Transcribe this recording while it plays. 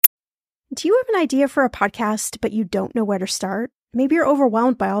Do you have an idea for a podcast, but you don't know where to start? Maybe you're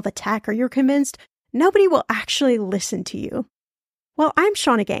overwhelmed by all the tech, or you're convinced nobody will actually listen to you. Well, I'm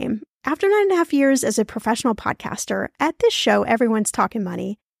Shauna Game. After 9.5 years as a professional podcaster, at this show, everyone's talking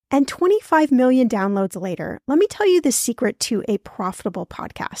money, and 25 million downloads later, let me tell you the secret to a profitable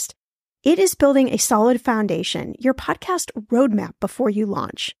podcast. It is building a solid foundation, your podcast roadmap before you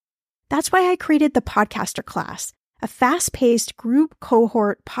launch. That's why I created the Podcaster Class, a fast-paced group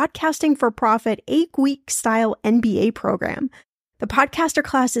cohort podcasting for profit 8-week style MBA program. The Podcaster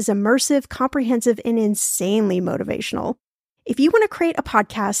Class is immersive, comprehensive, and insanely motivational. If you want to create a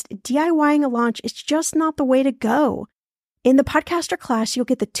podcast, DIYing a launch is just not the way to go. In the Podcaster Class, you'll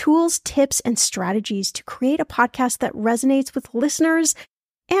get the tools, tips, and strategies to create a podcast that resonates with listeners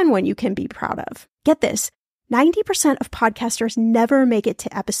and one you can be proud of. Get this, 90% of podcasters never make it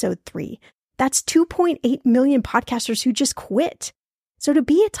to episode 3. That's 2.8 million podcasters who just quit. So to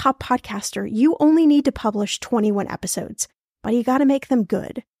be a top podcaster, you only need to publish 21 episodes, but you got to make them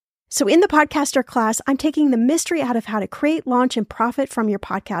good. So in the Podcaster Class, I'm taking the mystery out of how to create, launch, and profit from your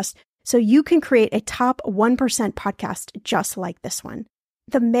podcast so you can create a top 1% podcast just like this one.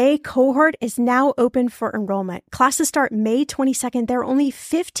 The May cohort is now open for enrollment. Classes start May 22nd. There are only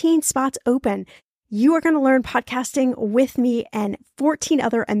 15 spots open. You are going to learn podcasting with me and 14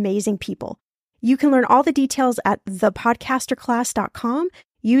 other amazing people. You can learn all the details at thepodcasterclass.com.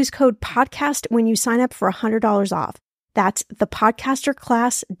 Use code PODCAST when you sign up for $100 off. That's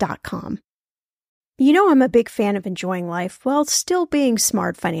thepodcasterclass.com. You know I'm a big fan of enjoying life while still being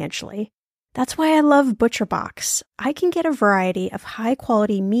smart financially. That's why I love ButcherBox. I can get a variety of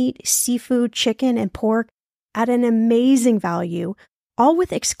high-quality meat, seafood, chicken, and pork at an amazing value, all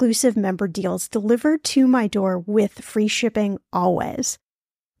with exclusive member deals delivered to my door with free shipping always.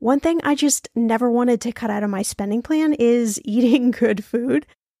 One thing I just never wanted to cut out of my spending plan is eating good food.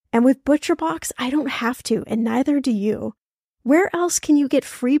 And with ButcherBox, I don't have to, and neither do you. Where else can you get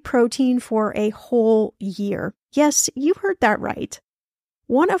free protein for a whole year? Yes, you heard that right.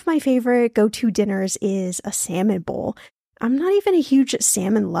 One of my favorite go-to dinners is a salmon bowl. I'm not even a huge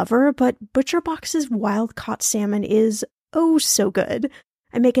salmon lover, but ButcherBox's wild-caught salmon is oh so good.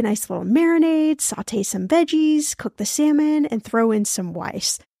 I make a nice little marinade, saute some veggies, cook the salmon, and throw in some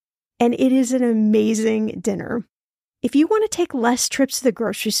rice. And it is an amazing dinner. If you want to take less trips to the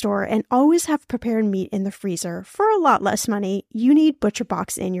grocery store and always have prepared meat in the freezer for a lot less money, you need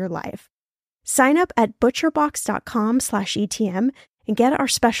ButcherBox in your life. Sign up at butcherbox.com/ETM and get our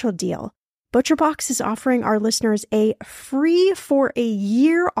special deal. ButcherBox is offering our listeners a free for a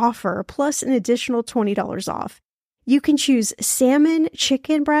year offer plus an additional $20 off. You can choose salmon,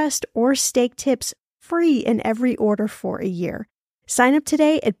 chicken breast, or steak tips free in every order for a year. Sign up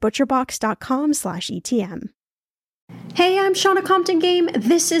today at butcherbox.com/ETM. Hey, I'm Shauna Compton Game.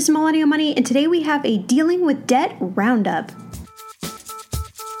 This is Millennial Money, and today we have a Dealing with Debt Roundup.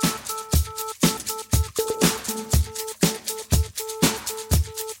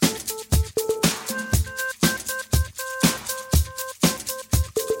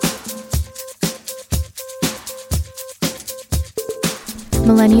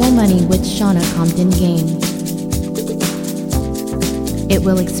 Millennial Money with Shauna Compton Game. It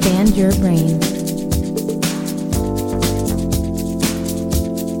will expand your brain.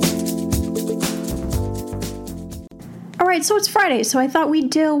 All right, so it's Friday, so I thought we'd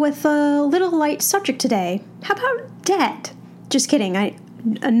deal with a little light subject today. How about debt? Just kidding,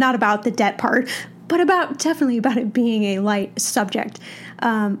 not about the debt part, but definitely about it being a light subject.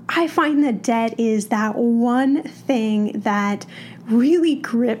 I find that debt is that one thing that really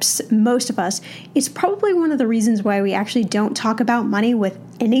grips most of us. It's probably one of the reasons why we actually don't talk about money with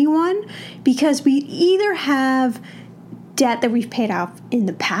anyone, because we either have debt that we've paid off in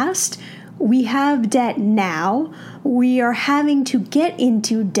the past, we have debt now, we are having to get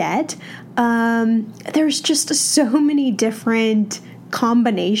into debt. There's just so many different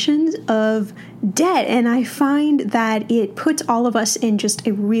combinations of debt, and I find that it puts all of us in just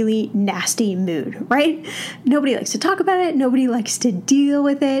a really nasty mood, right? Nobody likes to talk about it, nobody likes to deal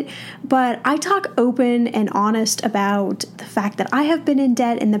with it, but I talk open and honest about the fact that I have been in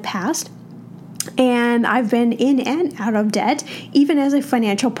debt in the past, and I've been in and out of debt, even as a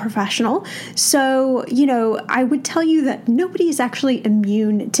financial professional. So, I would tell you that nobody is actually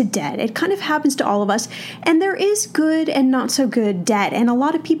immune to debt. It kind of happens to all of us. And there is good and not so good debt. And a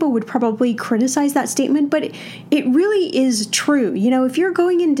lot of people would probably criticize that statement, but it really is true. If you're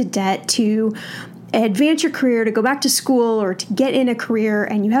going into debt to advance your career, to go back to school, or to get in a career,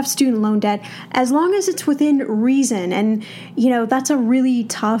 and you have student loan debt, as long as it's within reason, and, that's a really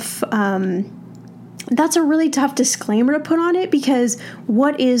tough that's a really tough disclaimer to put on it, because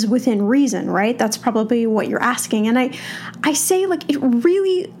what is within reason, right? That's probably what you're asking. And I say, like, it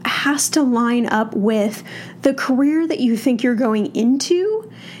really has to line up with the career that you think you're going into.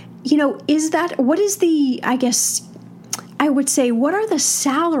 What is the, I guess I would say, what are the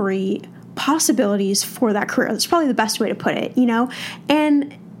salary possibilities for that career? That's probably the best way to put it,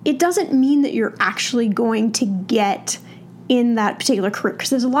 and it doesn't mean that you're actually going to get in that particular career, because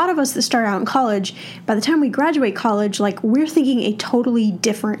there's a lot of us that start out in college. By the time we graduate college, like, we're thinking a totally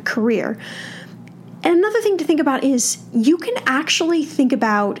different career. And another thing to think about is you can actually think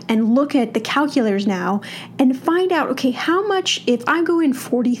about and look at the calculators now and find out, okay, how much, if I go in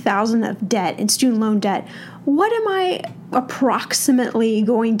 $40,000 of debt and student loan debt, what am I approximately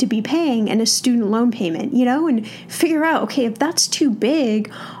going to be paying in a student loan payment, and figure out, okay, if that's too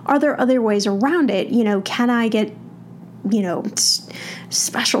big, are there other ways around it? Can I get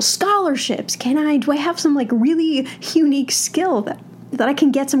special scholarships? Do I have some like really unique skill that I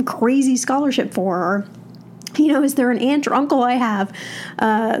can get some crazy scholarship for? Or, is there an aunt or uncle I have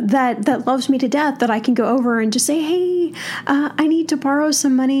that loves me to death that I can go over and just say, hey, I need to borrow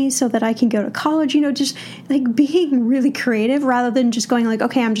some money so that I can go to college? Just like being really creative rather than just going like,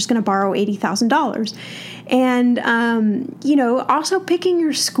 okay, I'm just going to borrow $80,000. And, also picking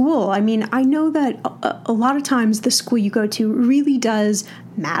your school. I mean, I know that a lot of times the school you go to really does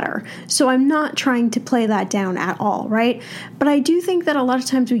matter. So I'm not trying to play that down at all, right? But I do think that a lot of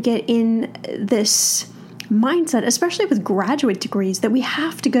times we get in this mindset, especially with graduate degrees, that we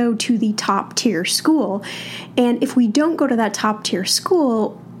have to go to the top tier school. And if we don't go to that top tier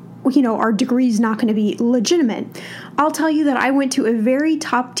school, our degree is not going to be legitimate. I'll tell you that I went to a very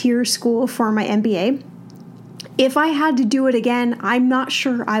top tier school for my MBA. If I had to do it again, I'm not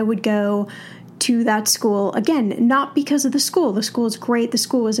sure I would go to that school again, not because of the school. The school is great. The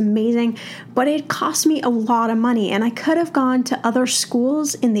school is amazing, but it cost me a lot of money, and I could have gone to other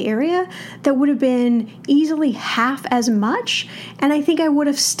schools in the area that would have been easily half as much, and I think I would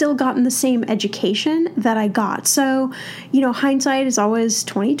have still gotten the same education that I got. So, hindsight is always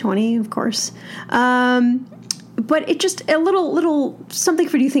 20/20, of course. But it just a little something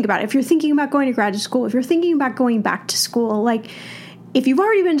for you to think about. If you're thinking about going to graduate school, if you're thinking about going back to school, like, if you've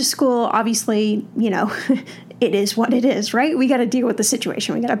already been to school, obviously, it is what it is, right? We got to deal with the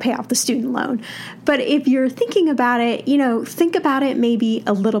situation. We got to pay off the student loan. But if you're thinking about it, think about it maybe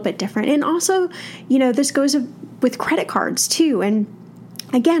a little bit different. And also, this goes with credit cards too. And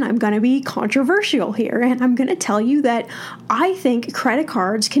again, I'm going to be controversial here, and I'm going to tell you that I think credit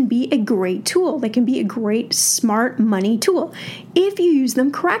cards can be a great tool. They can be a great smart money tool if you use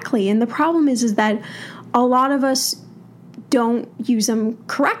them correctly. And the problem is that a lot of us don't use them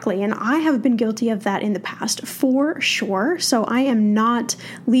correctly. And I have been guilty of that in the past for sure. So I am not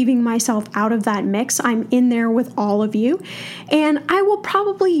leaving myself out of that mix. I'm in there with all of you. And I will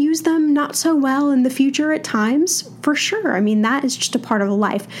probably use them not so well in the future at times, for sure. I mean, that is just a part of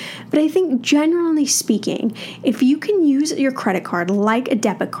life. But I think generally speaking, if you can use your credit card like a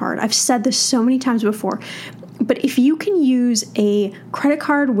debit card, I've said this so many times before, but if you can use a credit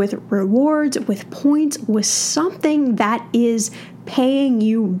card with rewards, with points, with something that is paying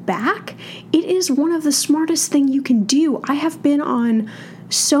you back, it is one of the smartest things you can do. I have been on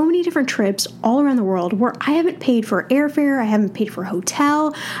so many different trips all around the world where I haven't paid for airfare, I haven't paid for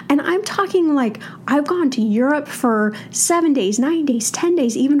hotel, and I'm talking like I've gone to Europe for 7 days, 9 days, 10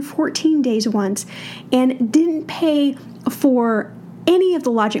 days, even 14 days once, and didn't pay for any of the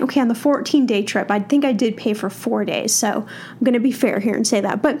lodging. Okay, on the 14-day trip, I think I did pay for 4 days, so I'm going to be fair here and say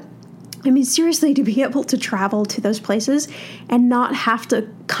that. But I mean, seriously, to be able to travel to those places and not have to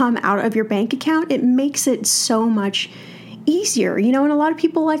come out of your bank account, it makes it so much easier, and a lot of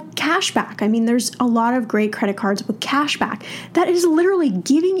people like cashback. I mean, there's a lot of great credit cards with cashback that is literally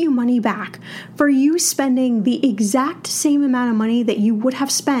giving you money back for you spending the exact same amount of money that you would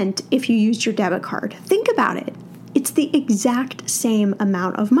have spent if you used your debit card. Think about it. It's the exact same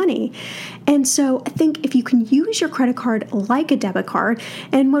amount of money. And so I think if you can use your credit card like a debit card,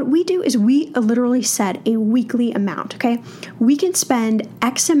 and what we do is we literally set a weekly amount, okay? We can spend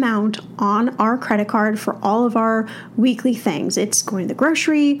X amount on our credit card for all of our weekly things. It's going to the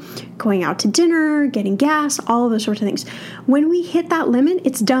grocery, going out to dinner, getting gas, all of those sorts of things. When we hit that limit,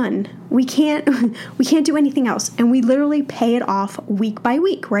 it's done. We can't do anything else. And we literally pay it off week by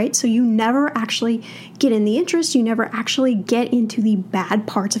week, right? So you never actually get in the interest. You never actually get into the bad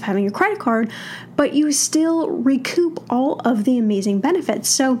parts of having a credit card, but you still recoup all of the amazing benefits.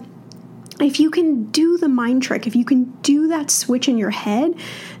 So if you can do the mind trick, if you can do that switch in your head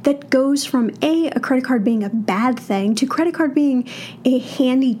that goes from a credit card being a bad thing to credit card being a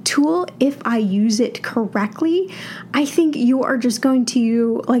handy tool if I use it correctly, I think you are just going to,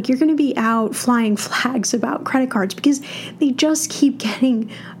 you're going to be out flying flags about credit cards because they just keep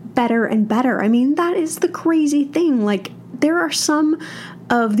getting better and better. I mean, that is the crazy thing. There are some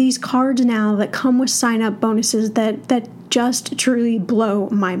of these cards now that come with sign-up bonuses that just truly blow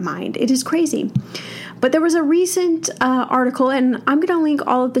my mind. It is crazy. But there was a recent article, and I'm going to link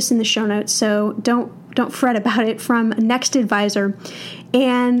all of this in the show notes, so don't fret about it, from Next Advisor.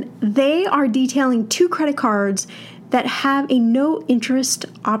 And they are detailing 2 credit cards that have a no interest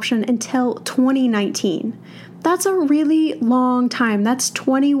option until 2019. That's a really long time. That's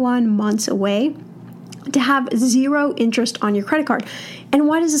 21 months away to have 0 interest on your credit card. And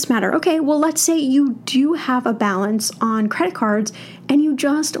why does this matter? Okay, well, let's say you do have a balance on credit cards and you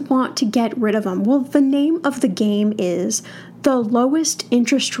just want to get rid of them. Well, the name of the game is the lowest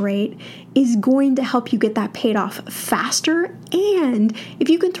interest rate is going to help you get that paid off faster. And if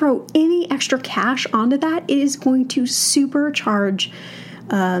you can throw any extra cash onto that, it is going to supercharge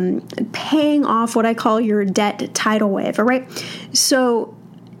paying off what I call your debt tidal wave, all right? So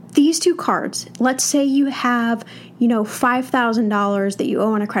these 2 cards, let's say you have, $5,000 that you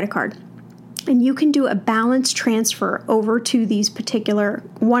owe on a credit card, and you can do a balance transfer over to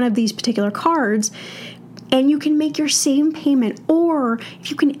one of these particular cards, and you can make your same payment, or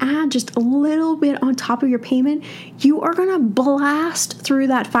if you can add just a little bit on top of your payment, you are going to blast through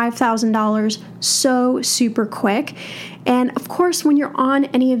that $5,000 so super quick. And of course, when you're on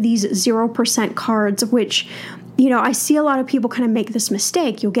any of these 0% cards, which I see a lot of people kind of make this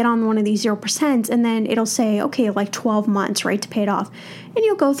mistake. You'll get on one of these 0% and then it'll say, okay, 12 months, right, to pay it off. And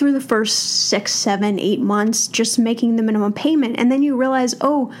you'll go through the first 6, 7, 8 months just making the minimum payment. And then you realize,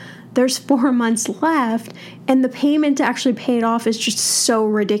 there's 4 months left and the payment to actually pay it off is just so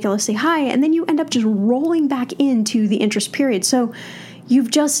ridiculously high. And then you end up just rolling back into the interest period. So you've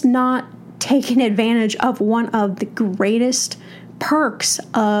just not taken advantage of one of the greatest perks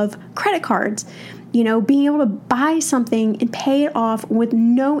of credit cards. Being able to buy something and pay it off with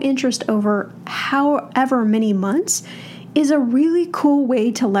no interest over however many months is a really cool way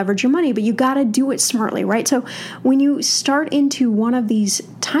to leverage your money, but you got to do it smartly, right? So when you start into one of these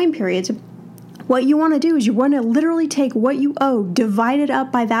time periods, what you want to do is you want to literally take what you owe, divide it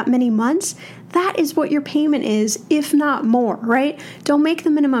up by that many months. That is what your payment is, if not more, right? Don't make the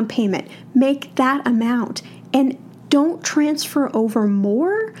minimum payment. Make that amount. And don't transfer over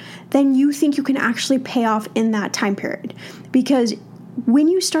more than you think you can actually pay off in that time period. Because when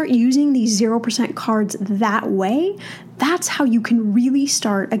you start using these 0% cards that way, that's how you can really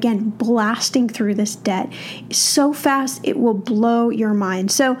start, again, blasting through this debt so fast it will blow your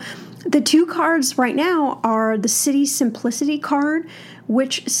mind. So the 2 cards right now are the Citi Simplicity card,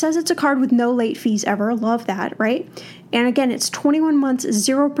 which says it's a card with no late fees ever. Love that, right? And again, it's 21 months,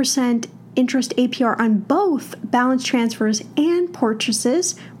 0% interest APR on both balance transfers and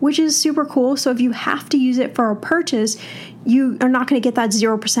purchases, which is super cool. So if you have to use it for a purchase, you are not going to get that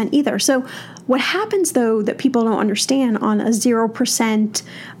 0% either. So what happens, though, that people don't understand on a 0%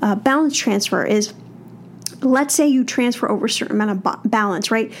 balance transfer is, let's say you transfer over a certain amount of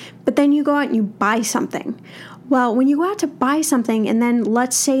balance, right? But then you go out and you buy something. Well, when you go out to buy something, and then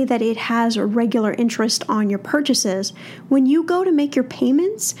let's say that it has a regular interest on your purchases, when you go to make your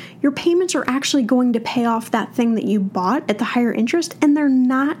payments are actually going to pay off that thing that you bought at the higher interest, and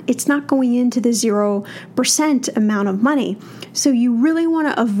it's not going into the 0% amount of money. So you really want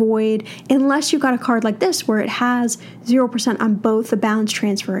to avoid, unless you got a card like this where it has 0% on both the balance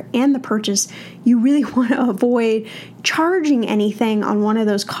transfer and the purchase, you really want to avoid charging anything on one of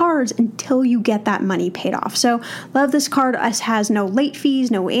those cards until you get that money paid off. So love this card. It has no late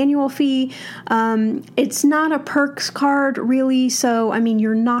fees, no annual fee. It's not a perks card really. So,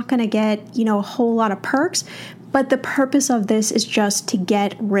 you're not going to get, a whole lot of perks, but the purpose of this is just to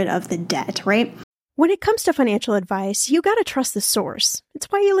get rid of the debt, right? When it comes to financial advice, you got to trust the source. It's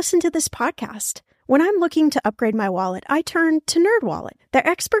why you listen to this podcast. When I'm looking to upgrade my wallet, I turn to NerdWallet. Their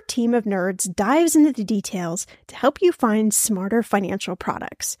expert team of nerds dives into the details to help you find smarter financial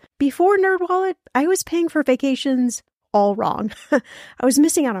products. Before NerdWallet, I was paying for vacations all wrong. I was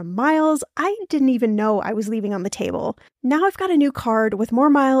missing out on miles I didn't even know I was leaving on the table. Now I've got a new card with more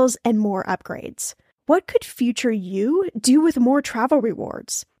miles and more upgrades. What could future you do with more travel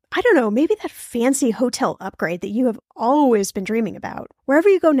rewards? I don't know, maybe that fancy hotel upgrade that you have always been dreaming about. Wherever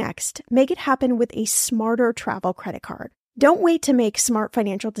you go next, make it happen with a smarter travel credit card. Don't wait to make smart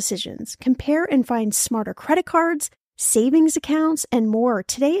financial decisions. Compare and find smarter credit cards, savings accounts, and more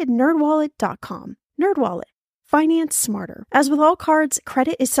today at nerdwallet.com. NerdWallet. Finance smarter. As with all cards,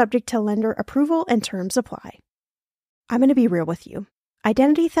 credit is subject to lender approval and terms apply. I'm going to be real with you.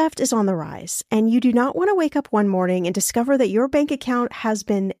 Identity theft is on the rise, and you do not want to wake up one morning and discover that your bank account has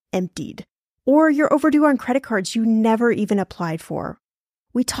been emptied, or you're overdue on credit cards you never even applied for.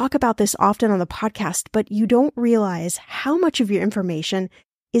 We talk about this often on the podcast, but you don't realize how much of your information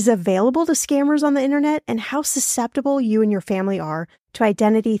is available to scammers on the internet and how susceptible you and your family are to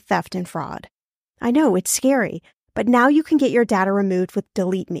identity theft and fraud. I know, it's scary, but now you can get your data removed with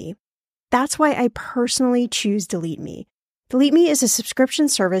Delete Me. That's why I personally choose Delete Me. Delete Me is a subscription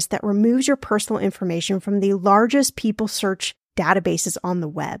service that removes your personal information from the largest people search databases on the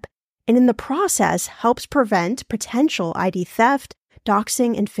web, and in the process helps prevent potential ID theft,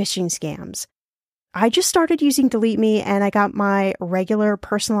 doxing, and phishing scams. I just started using Delete Me and I got my regular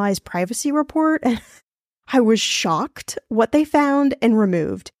personalized privacy report, and I was shocked what they found and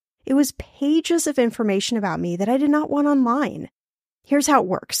removed. It was pages of information about me that I did not want online. Here's how it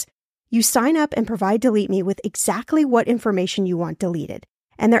works. You sign up and provide Delete Me with exactly what information you want deleted,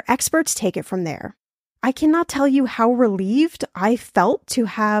 and their experts take it from there. I cannot tell you how relieved I felt to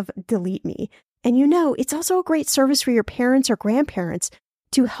have Delete Me. And it's also a great service for your parents or grandparents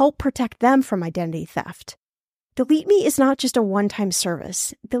to help protect them from identity theft. Delete Me is not just a one-time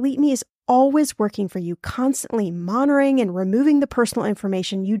service. Delete Me is always working for you, constantly monitoring and removing the personal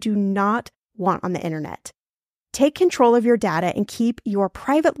information you do not want on the internet. Take control of your data and keep your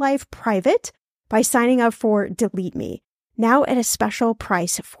private life private by signing up for Delete Me, now at a special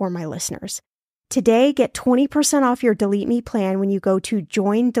price for my listeners. Today, get 20% off your Delete Me plan when you go to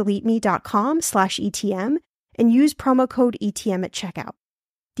joindeleteme.com/ETM and use promo code ETM at checkout.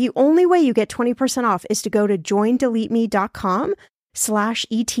 The only way you get 20% off is to go to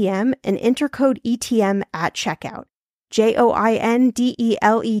joindeleteme.com/ETM and enter code ETM at checkout.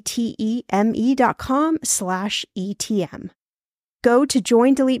 joindeleteme.com/ETM. Go to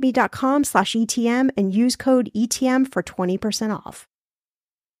joindeleteme.com/ETM and use code ETM for 20% off.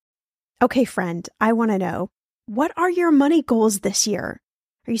 Okay, friend, I want to know, what are your money goals this year?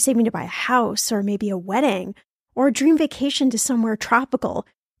 Are you saving to buy a house or maybe a wedding or a dream vacation to somewhere tropical?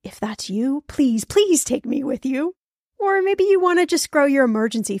 If that's you, please take me with you. Or maybe you want to just grow your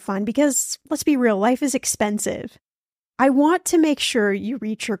emergency fund because, let's be real, life is expensive. I want to make sure you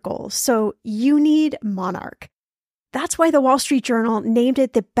reach your goals, so you need Monarch. That's why the Wall Street Journal named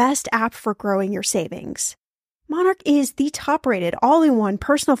it the best app for growing your savings. Monarch is the top-rated all-in-one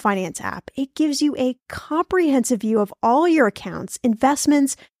personal finance app. It gives you a comprehensive view of all your accounts,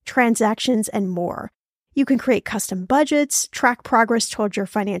 investments, transactions, and more. You can create custom budgets, track progress towards your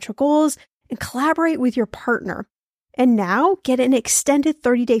financial goals, and collaborate with your partner. And now, get an extended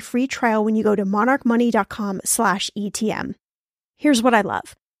 30-day free trial when you go to monarchmoney.com/ETM. Here's what I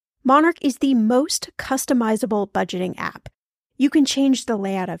love. Monarch is the most customizable budgeting app. You can change the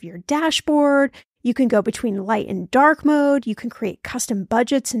layout of your dashboard. You can go between light and dark mode. You can create custom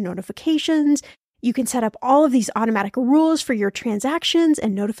budgets and notifications. You can set up all of these automatic rules for your transactions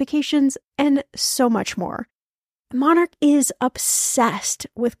and notifications, and so much more. Monarch is obsessed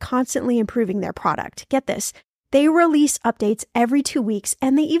with constantly improving their product. Get this. They release updates every 2 weeks,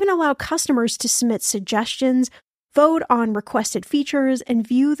 and they even allow customers to submit suggestions, vote on requested features, and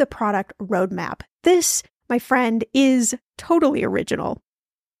view the product roadmap. This, my friend, is totally original.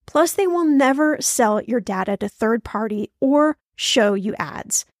 Plus, they will never sell your data to third party or show you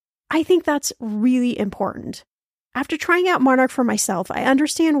ads. I think that's really important. After trying out Monarch for myself, I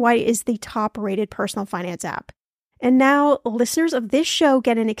understand why it is the top-rated personal finance app. And now, listeners of this show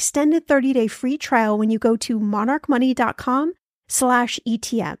get an extended 30-day free trial when you go to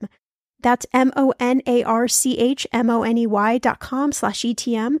monarchmoney.com/ETM. That's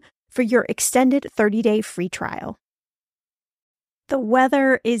monarchmoney.com/ETM for your extended 30-day free trial. The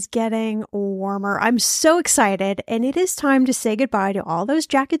weather is getting warmer. I'm so excited, and it is time to say goodbye to all those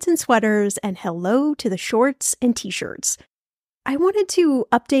jackets and sweaters and hello to the shorts and t-shirts. I wanted to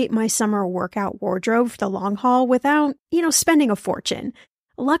update my summer workout wardrobe for the long haul without, spending a fortune.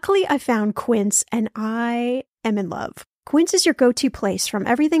 Luckily, I found Quince, and I am in love. Quince is your go-to place from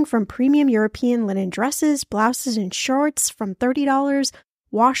everything from premium European linen dresses, blouses, and shorts from $30,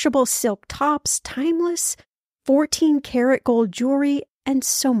 washable silk tops, timeless 14-karat gold jewelry, and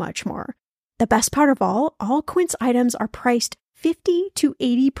so much more. The best part of all Quince items are priced 50 to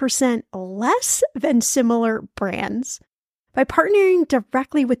 80% less than similar brands. By partnering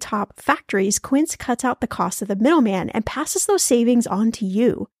directly with top factories, Quince cuts out the cost of the middleman and passes those savings on to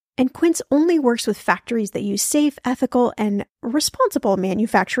you. And Quince only works with factories that use safe, ethical, and responsible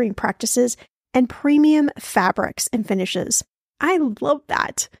manufacturing practices and premium fabrics and finishes. I love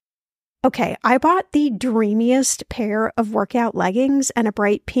that. Okay, I bought the dreamiest pair of workout leggings and a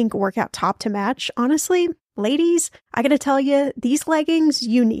bright pink workout top to match. Honestly, ladies, I gotta tell you, these leggings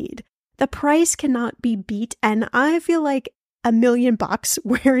you need. The price cannot be beat, and I feel like $1,000,000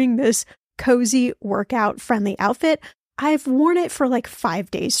 wearing this cozy workout friendly outfit. I've worn it for like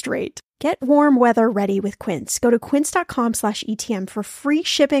 5 days straight. Get warm weather ready with Quince. Go to quince.com/ETM for free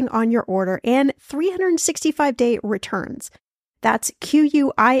shipping on your order and 365-day returns. That's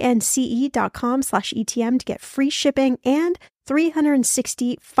QUINCE.com/ETM to get free shipping and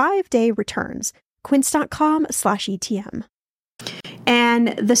 365-day returns. Quince.com/ETM.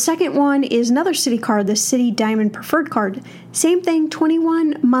 And the second one is another Citi card, the Citi Diamond Preferred card. Same thing,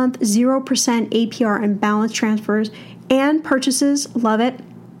 21-month 0% APR and balance transfers and purchases. Love it.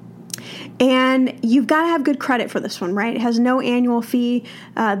 And you've got to have good credit for this one, right? It has no annual fee.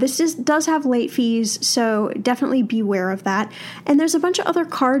 This does have late fees, so definitely beware of that. And there's a bunch of other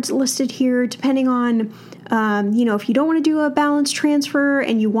cards listed here, depending on, if you don't want to do a balance transfer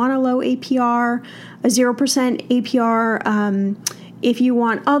and you want a low APR, a 0% APR. If you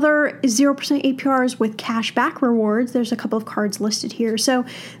want other 0% APRs with cash back rewards, there's a couple of cards listed here. So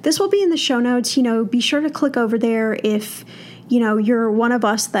this will be in the show notes. Be sure to click over there if you're one of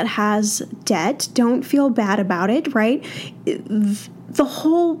us that has debt. Don't feel bad about it, right? The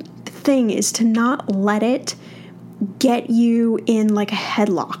whole thing is to not let it get you in like a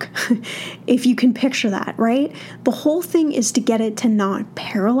headlock, if you can picture that, right? The whole thing is to get it to not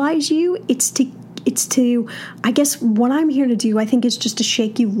paralyze you. It's to, I guess what I'm here to do, I think, is just to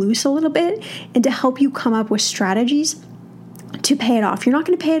shake you loose a little bit and to help you come up with strategies to pay it off. You're not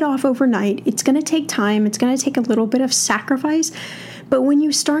going to pay it off overnight. It's going to take time. It's going to take a little bit of sacrifice. But when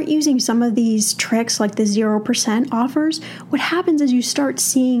you start using some of these tricks like the 0% offers, what happens is you start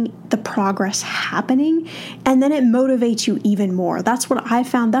seeing the progress happening, and then it motivates you even more. That's what I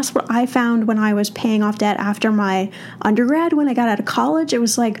found. That's what I found when I was paying off debt after my undergrad. When I got out of college, it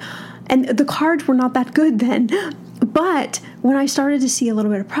was like, and the cards were not that good then. But when I started to see a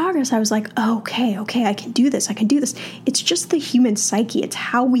little bit of progress, I was like, okay, I can do this. It's just the human psyche. It's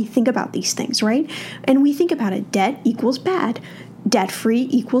how we think about these things, right? And we think about it. Debt equals bad. Debt-free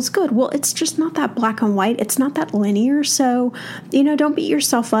equals good. Well, it's just not that black and white. It's not that linear. So, don't beat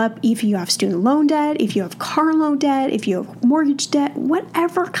yourself up if you have student loan debt, if you have car loan debt, if you have mortgage debt,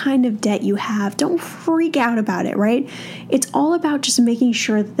 whatever kind of debt you have, don't freak out about it, right? It's all about just making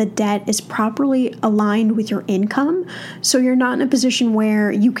sure that the debt is properly aligned with your income, so you're not in a position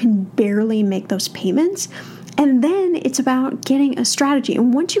where you can barely make those payments. And then it's about getting a strategy.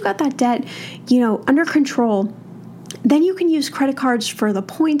 And once you got that debt, under control, then you can use credit cards for the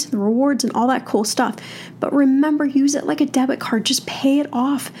points and the rewards and all that cool stuff. But remember, use it like a debit card. Just pay it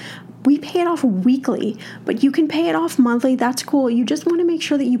off. We pay it off weekly, but you can pay it off monthly. That's cool. You just want to make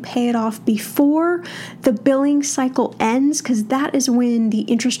sure that you pay it off before the billing cycle ends, because that is when the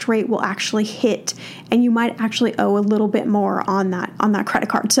interest rate will actually hit, and you might actually owe a little bit more on that credit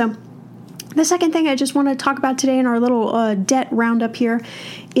card. So the second thing I just want to talk about today in our little debt roundup here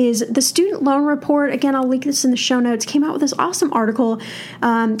is the student loan report. Again, I'll link this in the show notes. Came out with this awesome article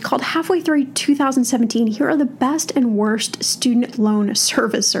called Halfway Through 2017. Here are the best and worst student loan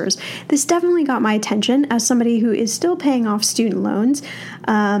servicers. This definitely got my attention as somebody who is still paying off student loans.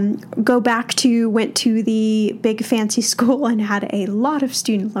 Went to the big fancy school and had a lot of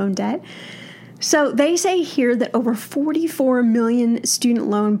student loan debt. So they say here that over 44 million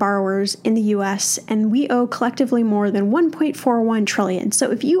student loan borrowers in the U.S., and we owe collectively more than $1.41 trillion. So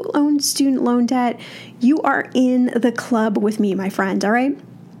if you own student loan debt, you are in the club with me, my friend, all right?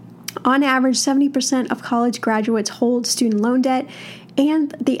 On average, 70% of college graduates hold student loan debt,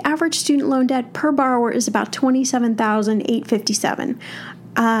 and the average student loan debt per borrower is about $27,857.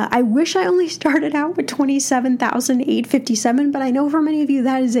 I wish I only started out with $27,857, but I know for many of you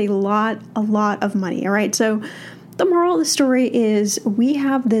that is a lot of money, all right? So the moral of the story is we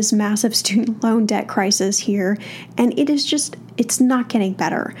have this massive student loan debt crisis here, and it's not getting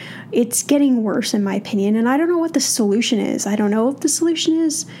better. It's getting worse, in my opinion, and I don't know what the solution is. I don't know if the solution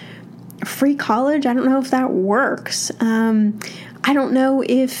is free college. I don't know if that works. I don't know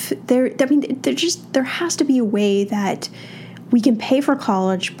if there has to be a way that we can pay for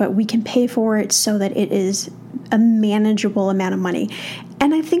college, but we can pay for it so that it is a manageable amount of money.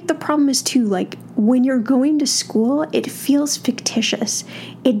 And I think the problem is too, like when you're going to school, it feels fictitious.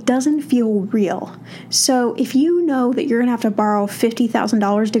 It doesn't feel real. So if you know that you're going to have to borrow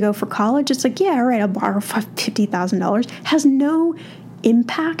 $50,000 to go for college, it's like, yeah, all right, I'll borrow $50,000. Has no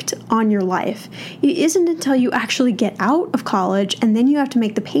impact on your life. It isn't until you actually get out of college and then you have to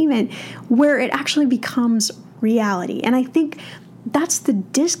make the payment where it actually becomes reality. And I think that's the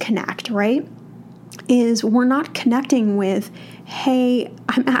disconnect, right? Is we're not connecting with, hey,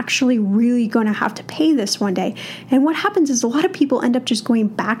 I'm actually really going to have to pay this one day. And what happens is a lot of people end up just going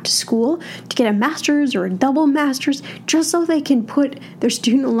back to school to get a master's or a double master's just so they can put their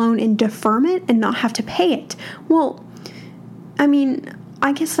student loan in deferment and not have to pay it. Well, I mean,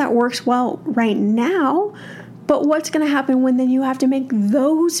 I guess that works well right now, but what's going to happen when then you have to make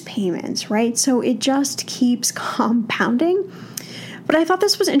those payments, right? So it just keeps compounding. But I thought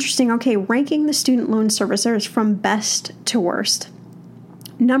this was interesting. Okay, ranking the student loan servicers from best to worst.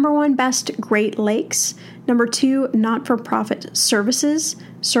 Number 1, best, Great Lakes. Number 2, not-for-profit servicers.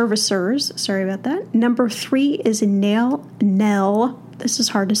 Sorry about that. Number 3 is Nell. This is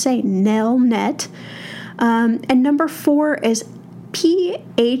hard to say. Nelnet. And number 4 is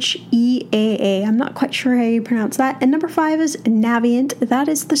PHEAA. I'm not quite sure how you pronounce that. And number 5 is Navient. That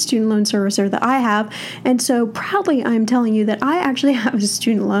is the student loan servicer that I have. And so proudly, I'm telling you that I actually have a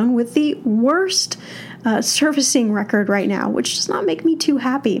student loan with the worst servicing record right now, which does not make me too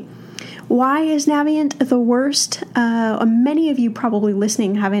happy. Why is Navient the worst? Many of you probably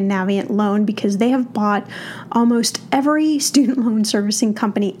listening have a Navient loan because they have bought almost every student loan servicing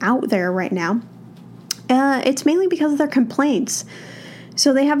company out there right now. It's mainly because of their complaints.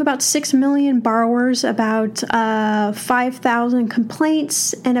 So they have about 6 million borrowers, about 5,000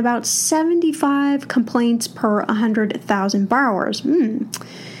 complaints, and about 75 complaints per 100,000 borrowers.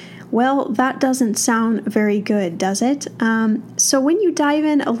 Well, that doesn't sound very good, does it? So when you dive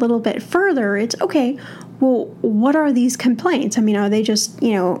in a little bit further, it's okay, well, what are these complaints? I mean, are they just,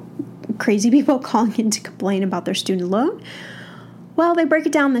 crazy people calling in to complain about their student loan? Well, they break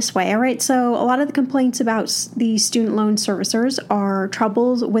it down this way, all right? So a lot of the complaints about the student loan servicers are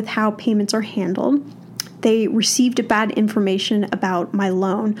troubles with how payments are handled. They received bad information about my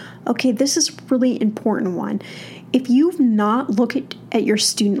loan. Okay, this is a really important one. If you've not looked at your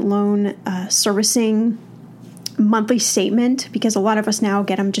student loan servicing monthly statement, because a lot of us now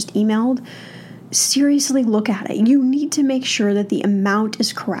get them just emailed, seriously look at it. You need to make sure that the amount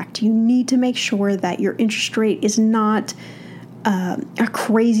is correct. You need to make sure that your interest rate is not a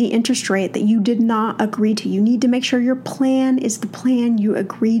crazy interest rate that you did not agree to. You need to make sure your plan is the plan you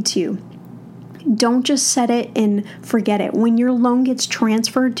agreed to. Don't just set it and forget it. When your loan gets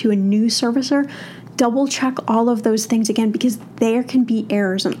transferred to a new servicer, double check all of those things again because there can be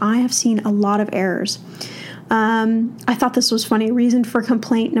errors, and I have seen a lot of errors. I thought this was funny. Reason for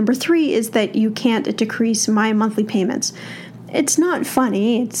complaint number 3 is that you can't decrease my monthly payments. It's not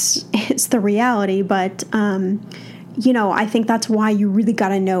funny. It's the reality, but I think that's why you really got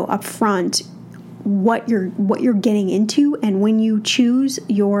to know up front what you're getting into, and when you choose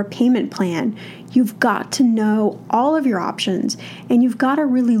your payment plan, you've got to know all of your options, and you've got to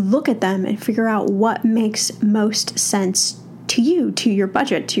really look at them and figure out what makes most sense to you, to your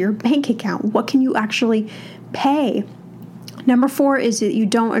budget, to your bank account. What can you actually pay? Number 4 is that you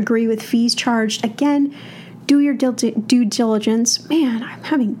don't agree with fees charged. Again, do your due diligence. Man, I'm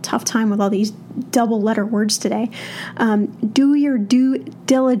having a tough time with all these double letter words today. Do your due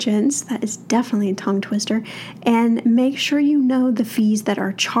diligence. That is definitely a tongue twister. And make sure you know the fees that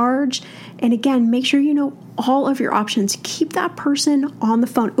are charged. And again, make sure you know all of your options. Keep that person on the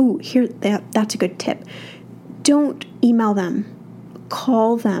phone. Ooh, that's a good tip. Don't email them.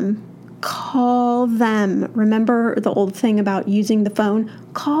 Call them. Remember the old thing about using the phone?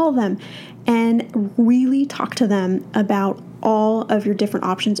 Call them and really talk to them about all of your different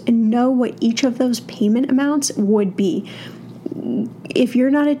options and know what each of those payment amounts would be. If you're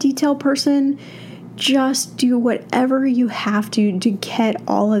not a detailed person, just do whatever you have to get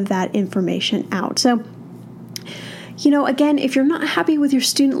all of that information out. So, again, if you're not happy with your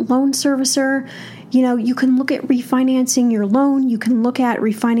student loan servicer, you can look at refinancing your loan. You can look at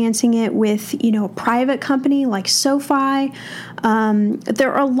refinancing it with, a private company like SoFi.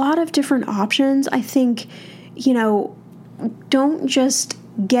 There are a lot of different options. I think, don't just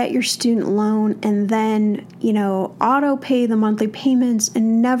get your student loan and then, auto pay the monthly payments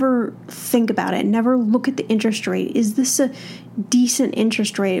and never think about it. Never look at the interest rate. Is this a decent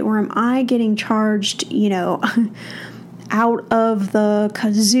interest rate, or am I getting charged, out of the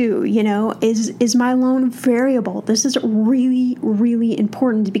kazoo? Is my loan variable? This is really, really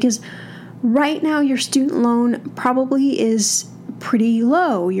important because right now your student loan probably is pretty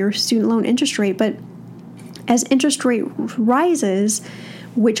low, your student loan interest rate, but as interest rate rises,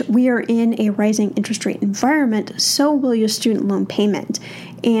 which we are in a rising interest rate environment, so will your student loan payment.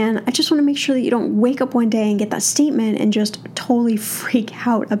 And I just want to make sure that you don't wake up one day and get that statement and just totally freak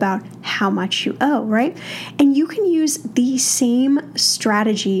out about how much you owe, right? And you can use the same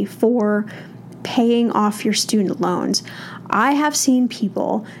strategy for paying off your student loans. I have seen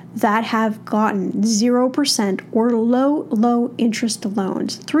people that have gotten 0% or low interest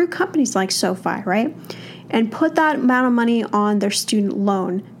loans through companies like SoFi, right? And put that amount of money on their student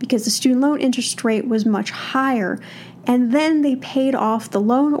loan because the student loan interest rate was much higher. And then they paid off the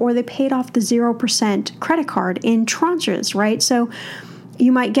loan or they paid off the 0% credit card in tranches, right? So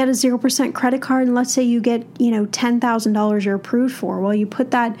you might get a 0% credit card and let's say you get, $10,000 you're approved for. Well, you put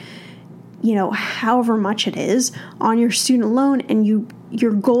that, however much it is on your student loan and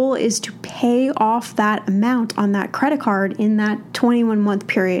your goal is to pay off that amount on that credit card in that 21-month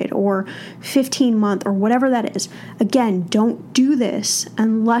period or 15-month or whatever that is. Again, don't do this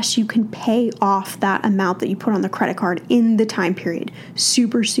unless you can pay off that amount that you put on the credit card in the time period.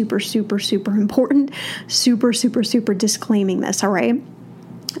 Super, super, super, super important. Super, super, super disclaiming this, all right?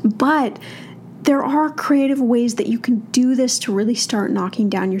 But there are creative ways that you can do this to really start knocking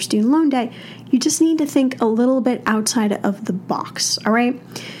down your student loan debt. You just need to think a little bit outside of the box, all right?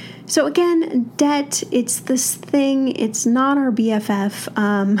 So again, debt, it's this thing, it's not our BFF.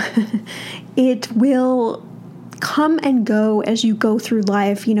 It will come and go as you go through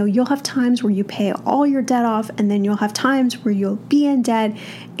life. You'll have times where you pay all your debt off, and then you'll have times where you'll be in debt,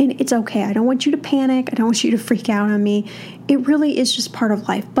 and it's okay. I don't want you to panic. I don't want you to freak out on me. It really is just part of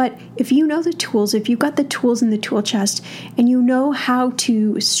life. But if you know the tools, if you've got the tools in the tool chest, and you know how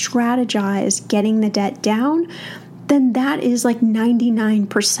to strategize getting the debt down, then that is like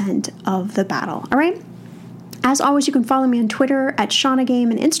 99% of the battle. All right? As always, you can follow me on Twitter at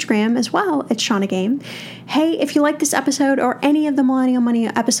ShaunaGame and Instagram as well at ShaunaGame. Hey, if you like this episode or any of the Millennial Money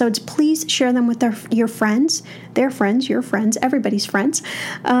episodes, please share them with your friends, their friends, your friends, everybody's friends.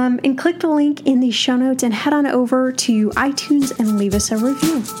 And click the link in the show notes and head on over to iTunes and leave us a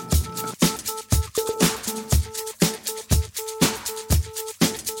review.